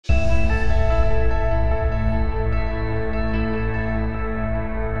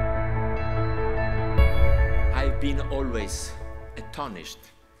been always astonished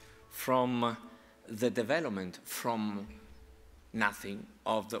from the development from nothing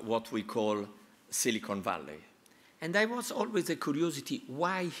of what we call Silicon Valley. And I was always a curiosity,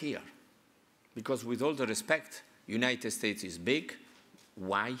 why here? Because with all the respect, United States is big,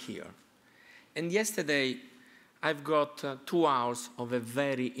 why here? And yesterday, I've got 2 hours of a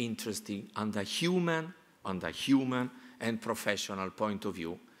very interesting on the human and professional point of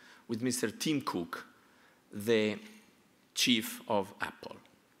view with Mr. Tim Cook, the chief of Apple.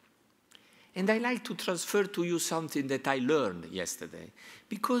 And I like to transfer to you something that I learned yesterday.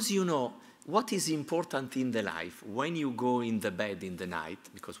 Because, you know, what is important in the life when you go in the bed in the night,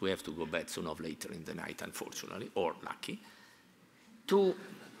 because we have to go bed sooner or later in the night, unfortunately, or lucky, to,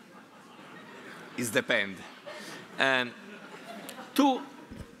 it depends, to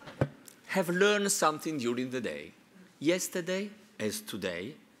have learned something during the day. Yesterday as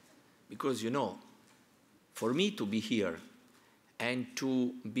today, because, you know, for me to be here and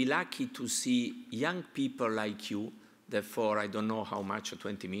to be lucky to see young people like you, therefore, I don't know how much,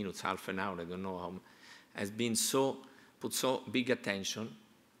 20 minutes, half an hour, I don't know how, has been put so big attention,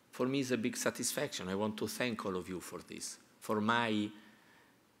 for me is a big satisfaction. I want to thank all of you for this, for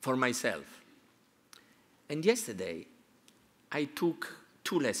myself. And yesterday, I took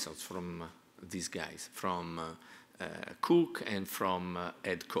 2 lessons from these guys, from Cook and from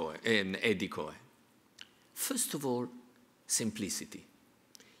Eddie Cohen. First of all, simplicity.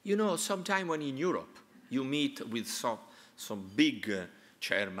 You know, sometime when in Europe, you meet with some big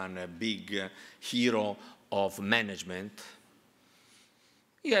chairman, a big hero of management,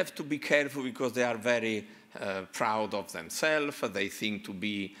 you have to be careful because they are very proud of themselves. They think to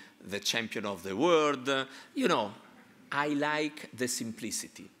be the champion of the world. You know, I like the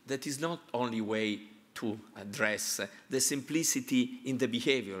simplicity. That is not only way to address the simplicity in the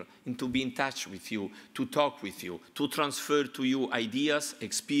behavior, and to be in touch with you, to talk with you, to transfer to you ideas,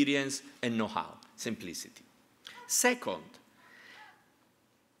 experience, and know-how. Simplicity. Second,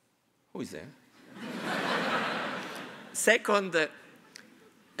 who is there? Second,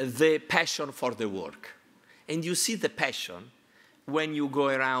 the passion for the work. And you see the passion when you go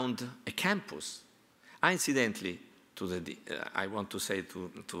around a campus. Incidentally, I want to say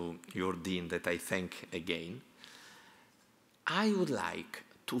to your dean that I thank again. I would like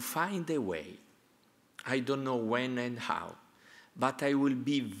to find a way, I don't know when and how, but I will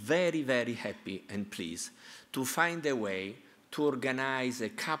be very, very happy and pleased to find a way to organize a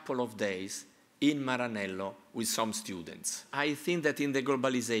couple of days in Maranello with some students. I think that in the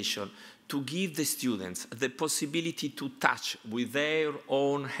globalization, to give the students the possibility to touch with their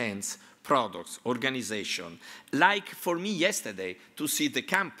own hands products, organization, like for me yesterday, to see the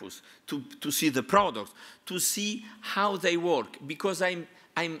campus, to see the products, to see how they work, because I'm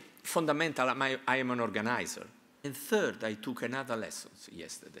fundamental, I am an organizer. And third, I took another lesson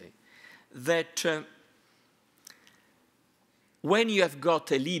yesterday, that when you have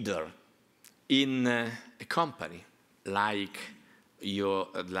got a leader in a company like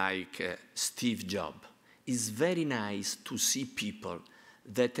Steve Jobs, it's very nice to see people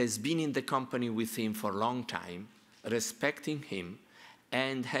that has been in the company with him for a long time, respecting him,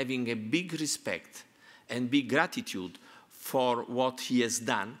 and having a big respect and big gratitude for what he has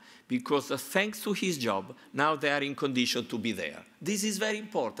done, because thanks to his job, now they are in condition to be there. This is very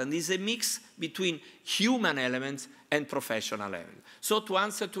important. It's a mix between human elements and professional elements. So to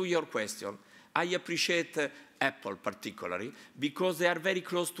answer to your question, I appreciate Apple particularly, because they are very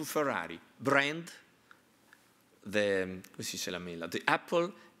close to Ferrari. Brand, the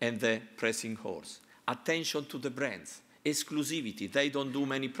Apple and the pressing horse. Attention to the brands. Exclusivity. They don't do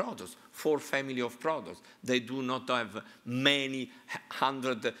many products. 4 family of products. They do not have many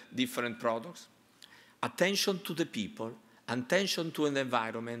 100 different products. Attention to the people. Attention to the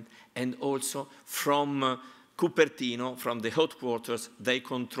environment. And also from Cupertino, from the headquarters, they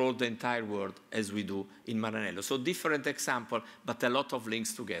control the entire world as we do in Maranello. So different example, but a lot of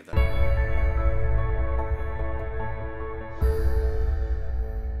links together.